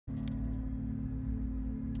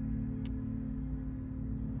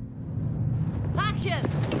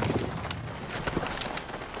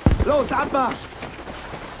Los, Abmarsch!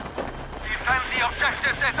 Defend the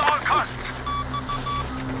objectives at all costs!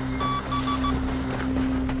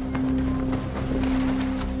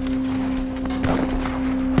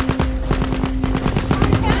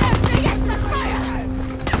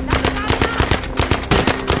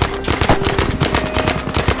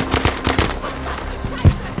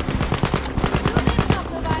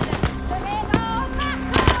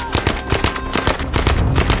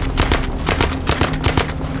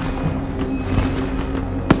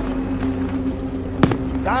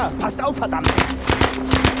 Da, passt auf, verdammt!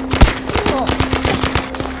 Oh.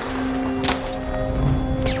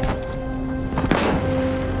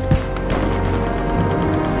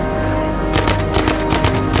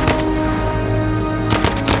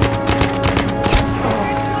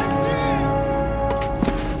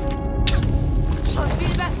 Schon viel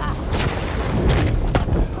besser.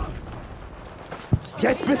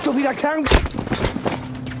 Jetzt bist du wieder krank!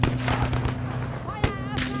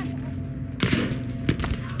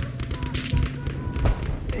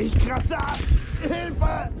 Ich kratze ab!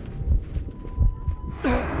 Hilfe! Be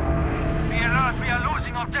alert, we are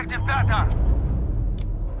losing objective Bertha!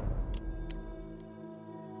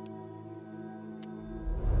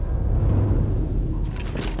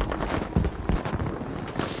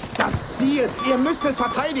 Das Ziel! Ihr müsst es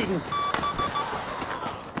verteidigen!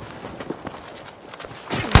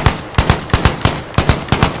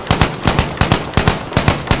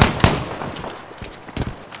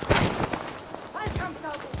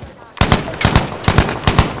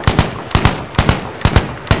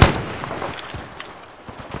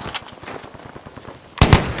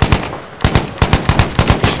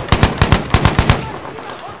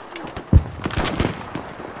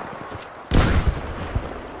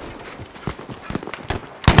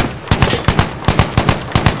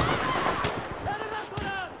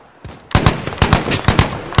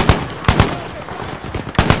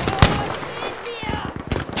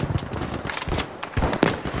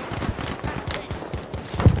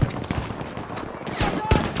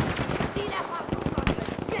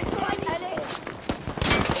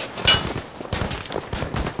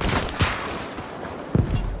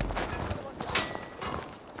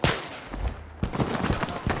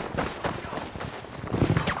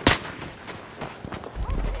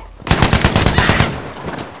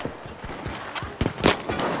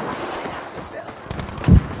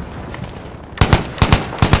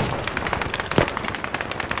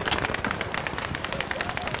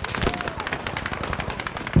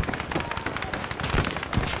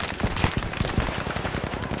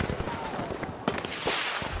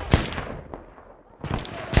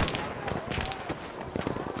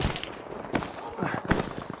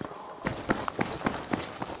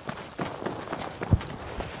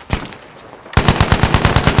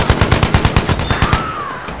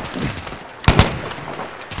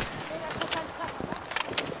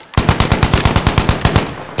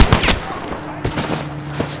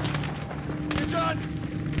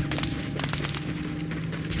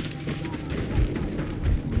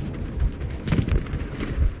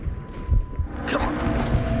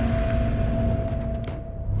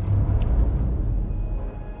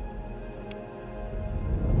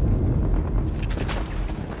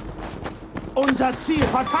 Unser Ziel,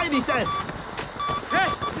 verteidigt es!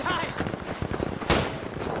 Rechts! Nein!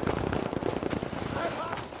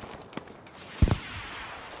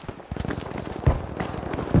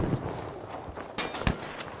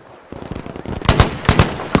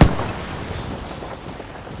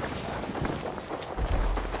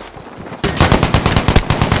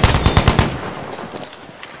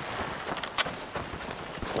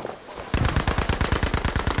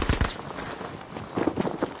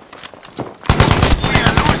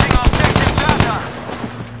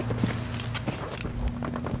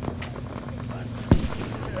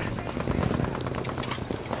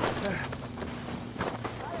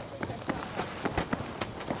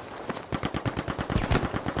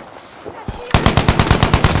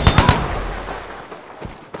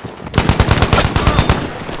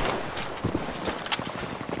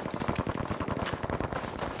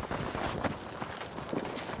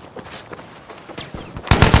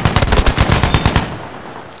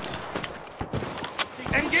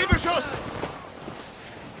 Beschuss!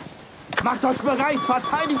 Macht euch bereit!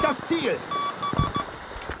 Verteidigt das Ziel!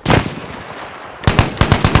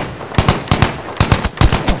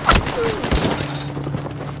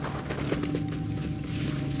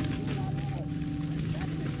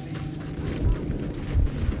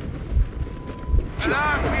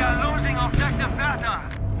 Alert, we are losing objective Bertha!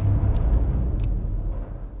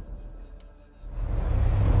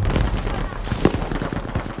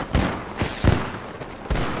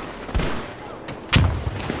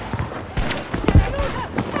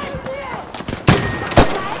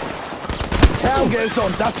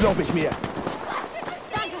 Kerngesund, das lob ich mir.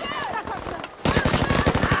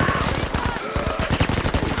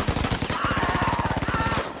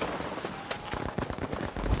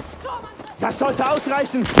 Das sollte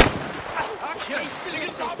ausreichen. Ich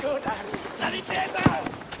spiele so gut an. Sanitäter!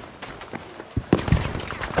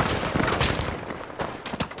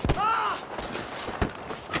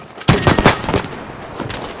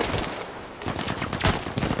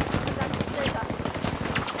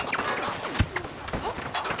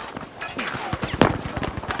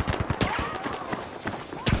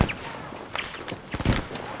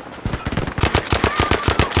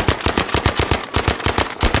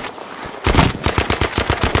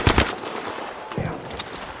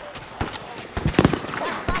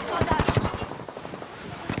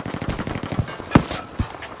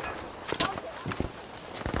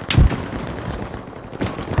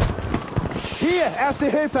 Hier, erste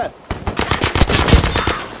Hilfe.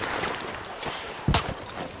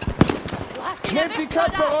 Nehmt die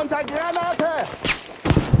Köpfe runter, Granate!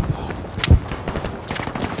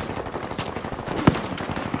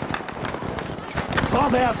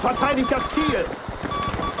 Vorwärts, verteidigt das Ziel!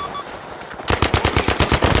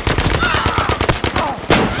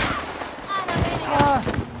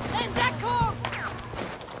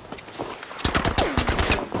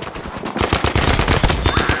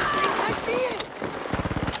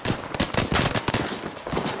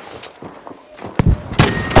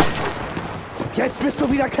 Jetzt bist du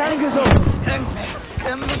wieder kerngesund.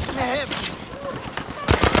 Irgendwer muss mir helfen.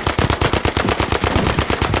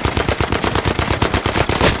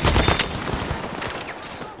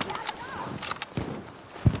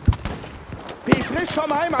 Wie frisch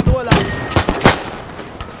vom Heimaturlaub.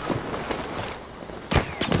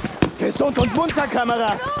 Gesund und munter,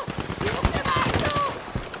 Kamerad.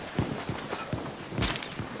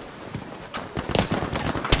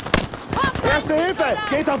 Erste Hilfe,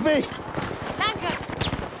 geht auf mich.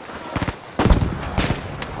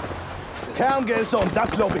 Kerngesund,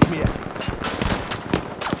 das lob ich mir.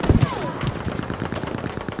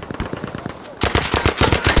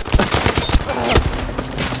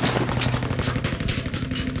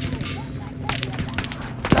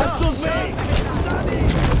 Das tut weh.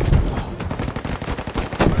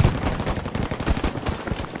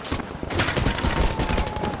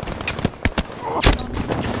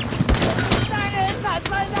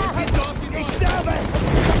 Ich sterbe.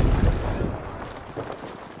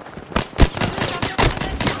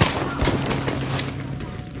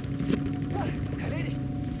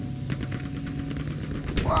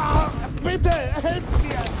 Bitte, helft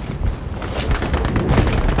mir!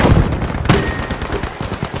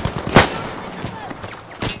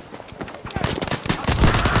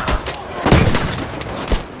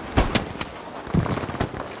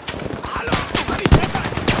 Hallo, Sanitäter!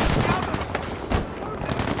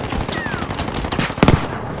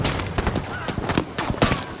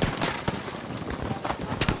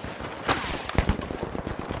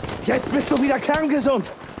 Jetzt bist du wieder kerngesund!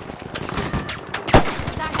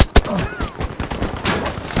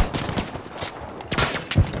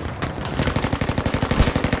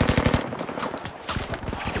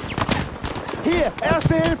 Hier,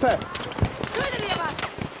 erste Hilfe!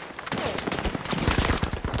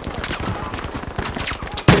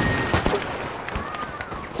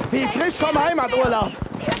 Wie frisch vom Heimaturlaub!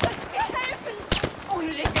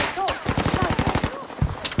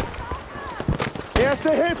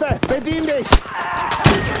 Erste Hilfe, bedien dich!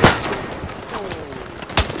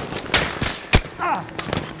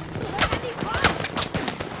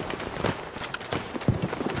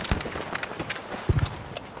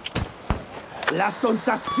 Lasst uns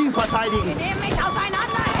das Ziel verteidigen! Wir nehmen mich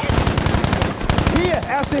auseinander! Hier,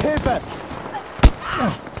 erste Hilfe!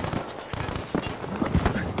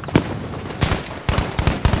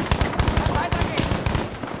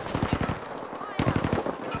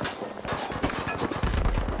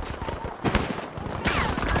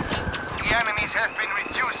 The enemies have been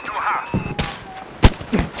reduced to half.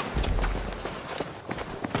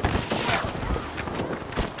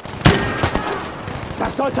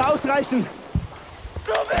 Das sollte ausreichen!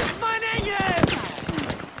 Du bist mein Engel!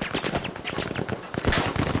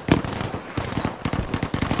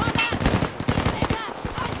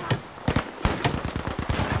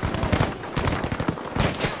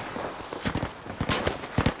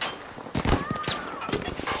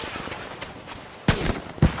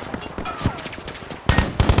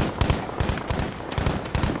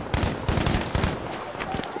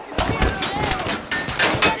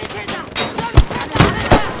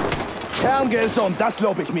 Kerngesund, das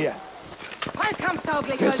lob ich mir!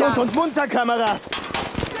 Vollkampftauglich, Gesund Soldat! und munter, Kamerad!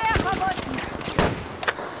 Sehr verbunden!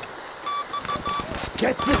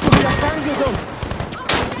 Jetzt bist du wieder kerngesund.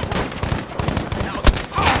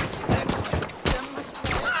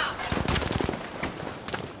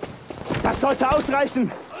 Das sollte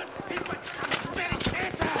ausreichen.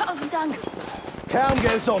 1000 Dank.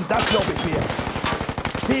 Kerngesund, das glaube ich mir.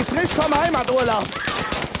 Die frisch vom Heimaturlaub.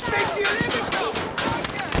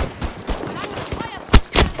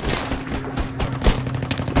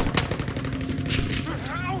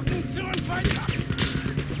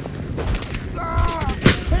 Ah,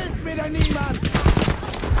 hilft mir denn niemand?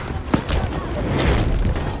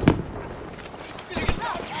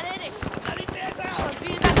 Erledigt. Sanitäter! Schon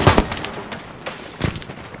viel besser.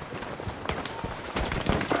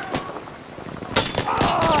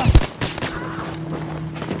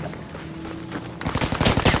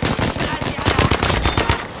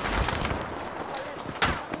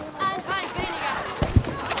 Ein Feind weniger.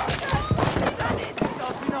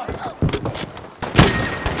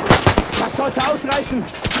 Das sollte ausreichen.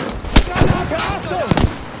 Granate, Achtung!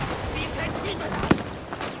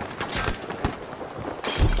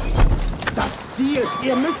 Das Ziel,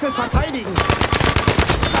 ihr müsst es verteidigen.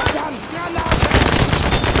 Verdammt, Granate!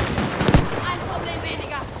 Ein Problem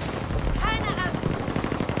weniger. Keine Angst.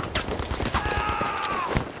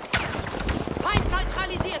 Feind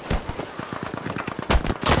neutralisiert.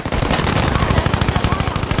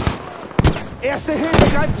 Erste Hilfe,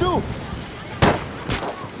 greift zu!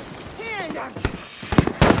 Vielen Dank.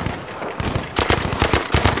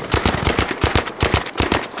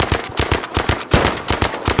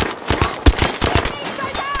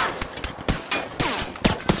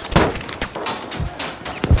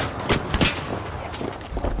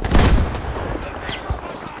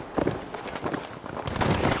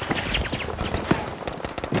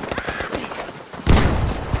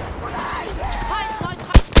 Feind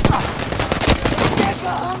neutral.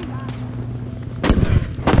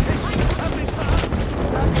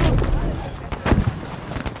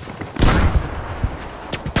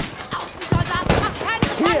 Auf die Soldaten. Mach keine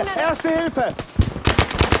Hier, Gefangenen. erste Hilfe!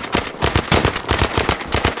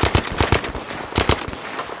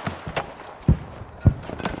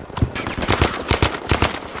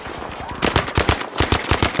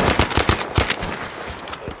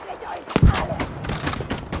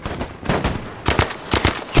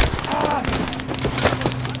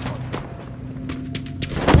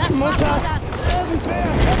 Das war's, Mutter! Soldat. Irgendwer!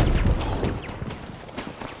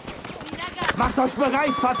 Wieder Macht euch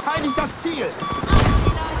bereit, verteidigt das Ziel! auf die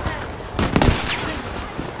Leute.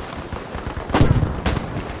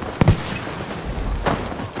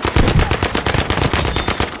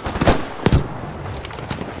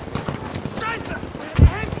 Scheiße!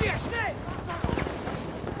 Helft mir, schnell!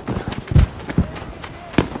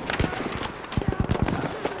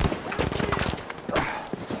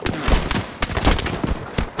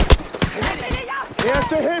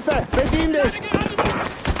 Erste Hilfe! Bedien dich!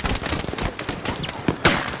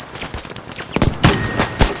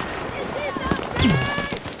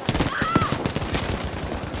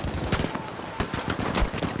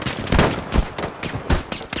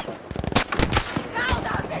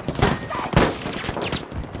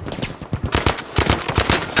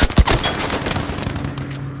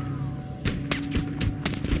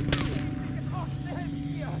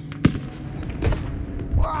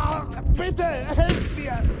 Oh, bitte, helft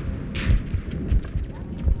mir!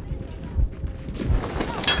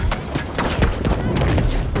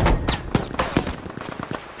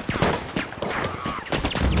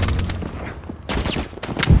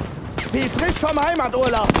 Die frisch vom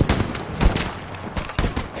Heimaturlaub.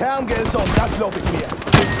 Kerngesund, das lobe ich mir.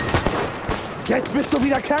 Jetzt bist du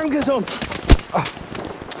wieder kerngesund. Hast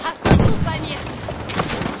du Blut bei mir?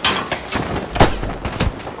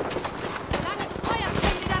 Solange du feuerst,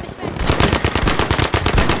 können sie da nicht weg.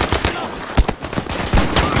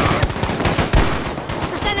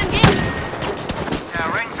 Was ist denn im Weg? Der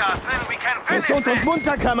Rings are thin, we can finish Gesund und this.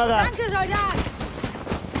 munter, Kamerad. Danke, Soldat.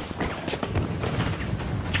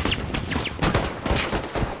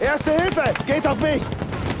 Erste Hilfe, geht auf mich.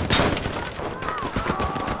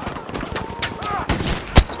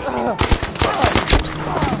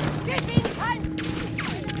 Gib ihnen keinen.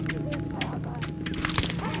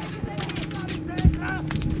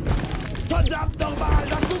 Verdammt nochmal,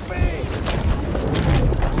 das tut weh.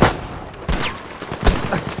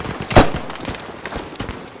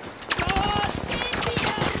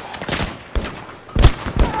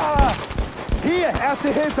 Hier,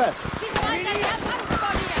 erste Hilfe. Die Freunde, die haben Angst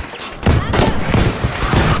vor dir. Danke.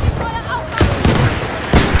 Die Feuer aufmachen.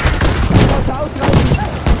 Sollte ausreichen.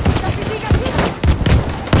 Das ist negativ.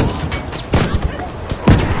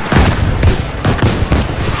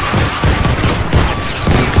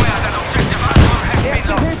 Feuer, that objective arsenal has been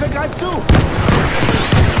greift zu!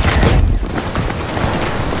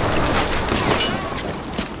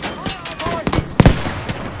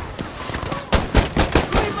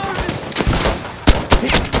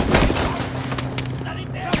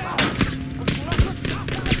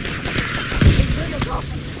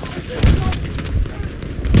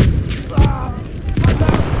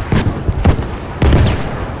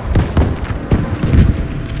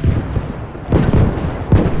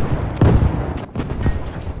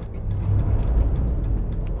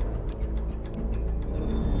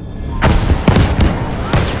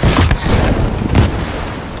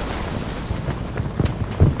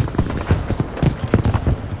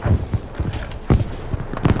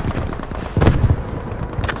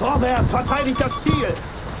 Vorwärts, verteidigt das Ziel!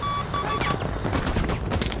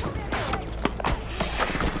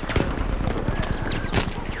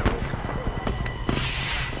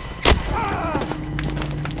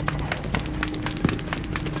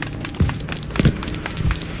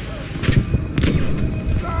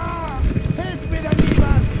 Hilft mir denn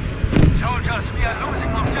niemand! Soldiers, we are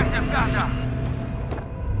losing objective data.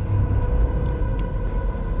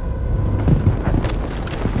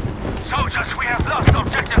 Soldiers, we have lost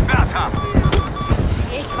objective data.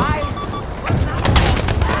 Ich weiß.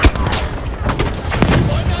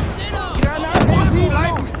 Granaten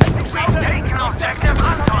bleiben! Taken objective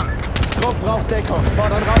Anton. Trupp braucht Deckung,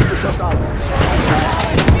 fordern Rauchbeschuss ab.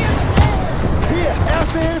 Hier,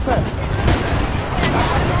 erste Hilfe!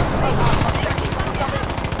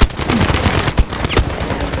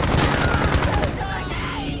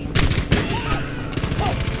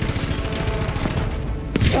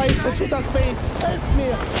 Scheiße, tut das weh! Helft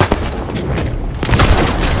mir!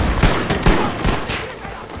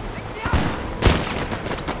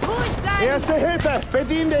 Ruhig bleiben. Erste Hilfe!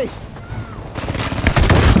 Bedien dich!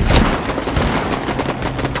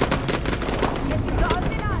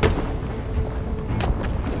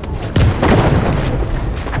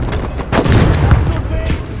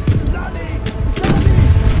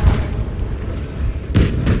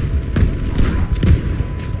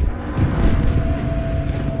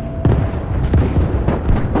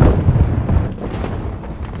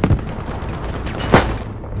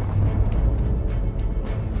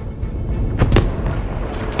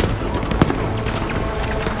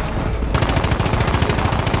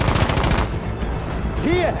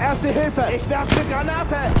 Hier, erste Hilfe! Ich werfe eine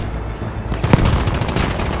Granate!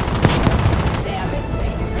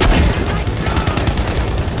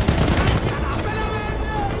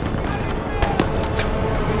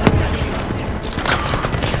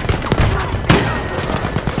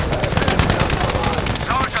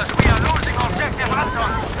 Soldiers, we are losing objective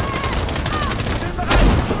Anton.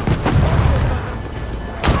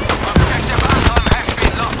 Objective Anton has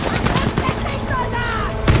been lost. Nicht,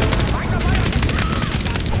 Soldat!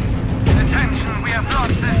 Attention, we have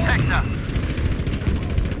lost this sector.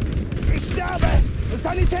 Ich sterbe!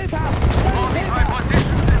 Sanitäter! 45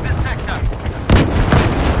 positions in this sector.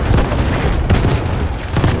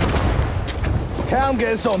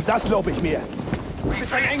 Kerngesund, das lob ich mir. We've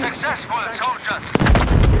been successful, soldiers.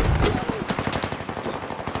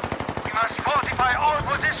 We must fortify all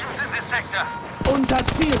positions in this sector. Unser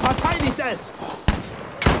Ziel, verteidigt es!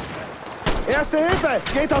 Erste Hilfe,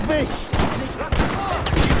 geht auf mich!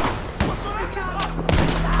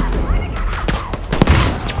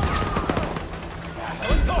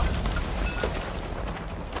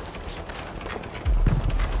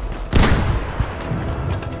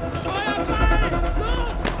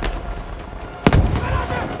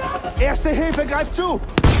 Erste Hilfe, greift zu!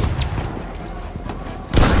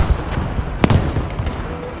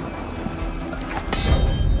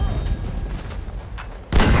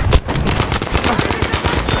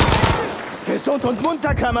 Gesund und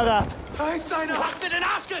munter, Kamerad! Da ist einer! Hat mir den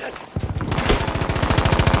Arsch gerettet!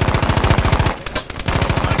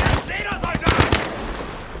 Das Ledersoldat!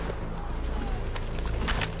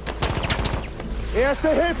 Erste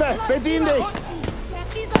Hilfe, bedien dich!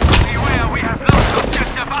 Beware, we have lost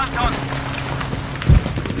objective Anton.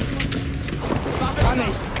 Kann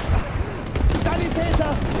nicht!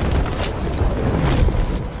 Sanitäter!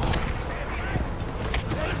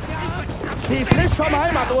 Sie frisch vom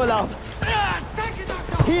Heimaturlaub! Danke,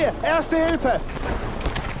 Doktor! Hier, erste Hilfe!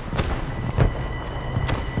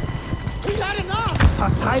 Ich lade nach!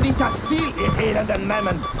 Verteidigt das Ziel, ihr elenden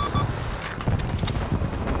Memmen!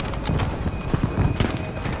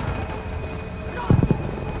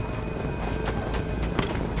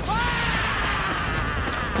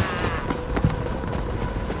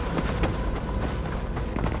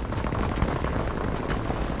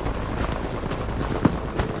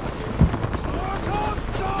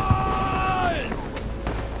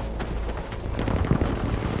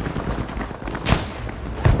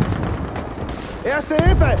 Erste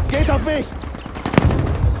Hilfe! Geht auf mich!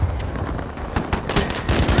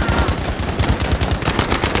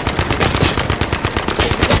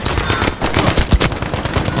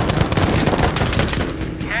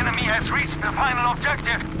 The enemy has reached the final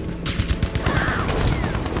objective.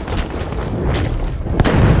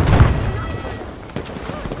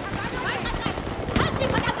 Halt die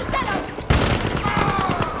verdammte Stellung!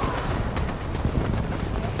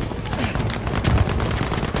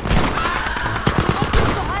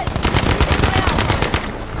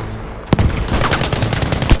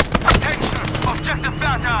 Attention! Objective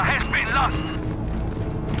Bertha has been lost.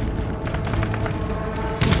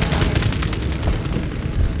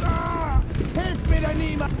 Hilft mir denn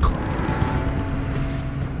niemand!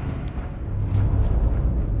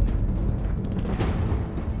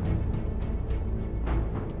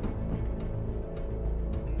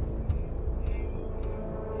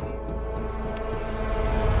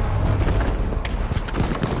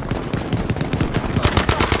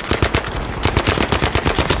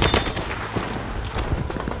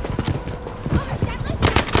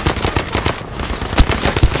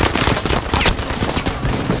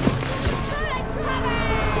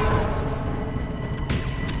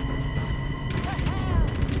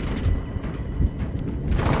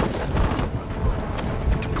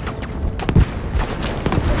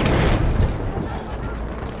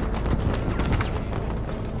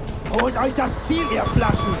 Holt euch das Ziel, ihr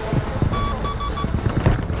Flaschen!